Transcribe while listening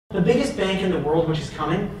The biggest bank in the world, which is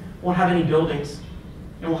coming, won't have any buildings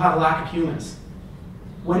and will have a lack of humans.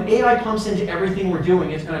 When AI pumps into everything we're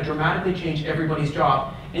doing, it's going to dramatically change everybody's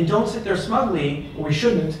job. And don't sit there smugly, or we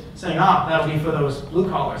shouldn't, saying, that'll be for those blue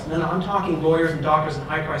collars. No, I'm talking lawyers and doctors and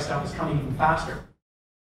high-priced stuff is coming even faster.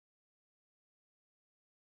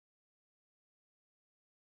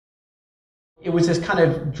 It was this kind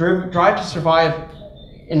of drive to survive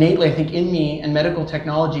innately, I think, in me and medical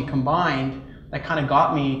technology combined that kind of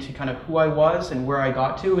got me to kind of who I was and where I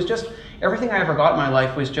got to. It was just, everything I ever got in my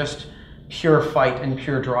life was just pure fight and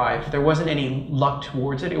pure drive. There wasn't any luck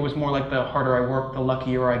towards it. It was more like the harder I worked, the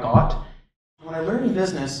luckier I got. What I learned in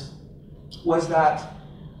business was that,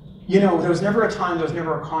 there was never a time, there was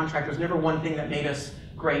never a contract, there was never one thing that made us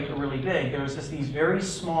great or really big. There was just these very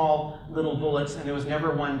small little bullets, and there was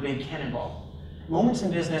never one big cannonball. Moments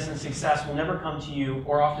in business and success will never come to you,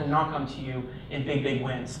 or often not come to you, in big, big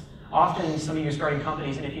wins. Often, some of you are starting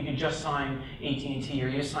companies, and if you could just sign AT&T or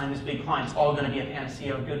you just sign this big client, it's all going to be a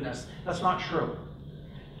panacea of goodness. That's not true.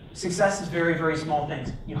 Success is very, very small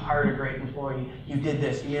things. You hired a great employee. You did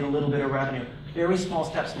this. You made a little bit of revenue. Very small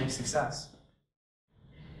steps make success.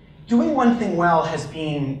 Doing one thing well has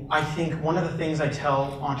been, I think, one of the things I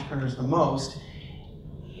tell entrepreneurs the most.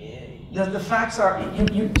 The facts are,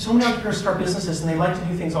 so many entrepreneurs start businesses and they like to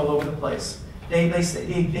do things all over the place. They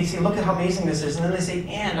say, look at how amazing this is, and then they say,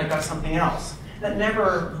 and I got something else. That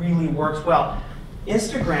never really works well.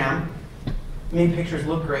 Instagram made pictures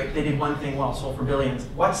look great. They did one thing well, sold for billions.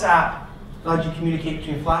 WhatsApp allowed you to communicate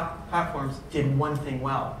between platforms, did one thing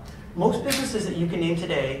well. Most businesses that you can name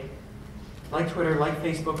today, like Twitter, like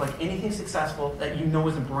Facebook, like anything successful that you know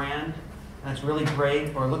is a brand, that's really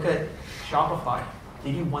great, or look at Shopify,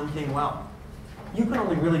 they do one thing well. You can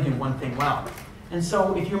only really do one thing well. And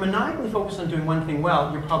so if you're maniacally focused on doing one thing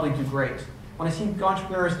well, you'll probably do great. When I see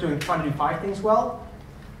entrepreneurs trying to do 5 things well,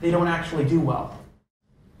 they don't actually do well.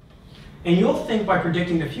 And you'll think by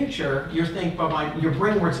predicting the future, your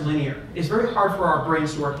brain works linear. It's very hard for our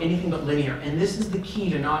brains to work anything but linear. And this is the key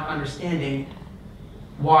to not understanding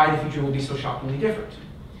why the future will be so shockingly different.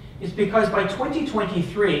 It's because by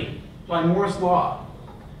 2023, by Moore's law,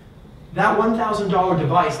 that $1,000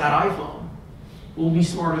 device, that iPhone, will be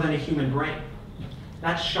smarter than a human brain.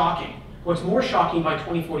 That's shocking. What's more shocking, by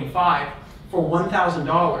 2045, for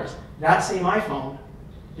 $1,000, that same iPhone,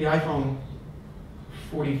 the iPhone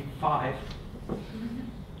 45,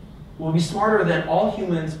 will be smarter than all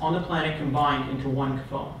humans on the planet combined into one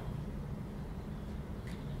phone.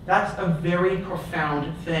 That's a very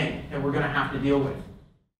profound thing that we're going to have to deal with.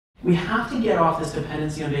 We have to get off this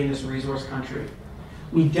dependency on being this resource country.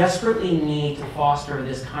 We desperately need to foster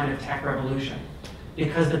this kind of tech revolution,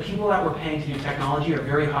 because the people that we're paying to do technology are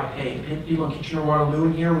very high paid. People in Kitchener-Waterloo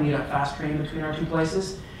in here, we need a fast train between our 2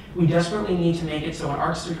 places. We desperately need to make it so an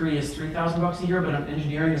arts degree is $3,000 a year, but an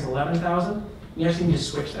engineering is $11,000. We actually need to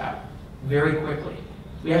switch that very quickly.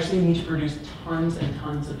 We actually need to produce tons and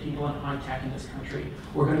tons of people in high tech in this country.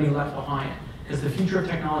 We're going to be left behind, because the future of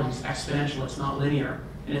technology is exponential, it's not linear,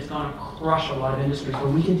 and it's going to crush a lot of industries, but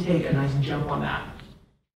we can take a nice jump on that.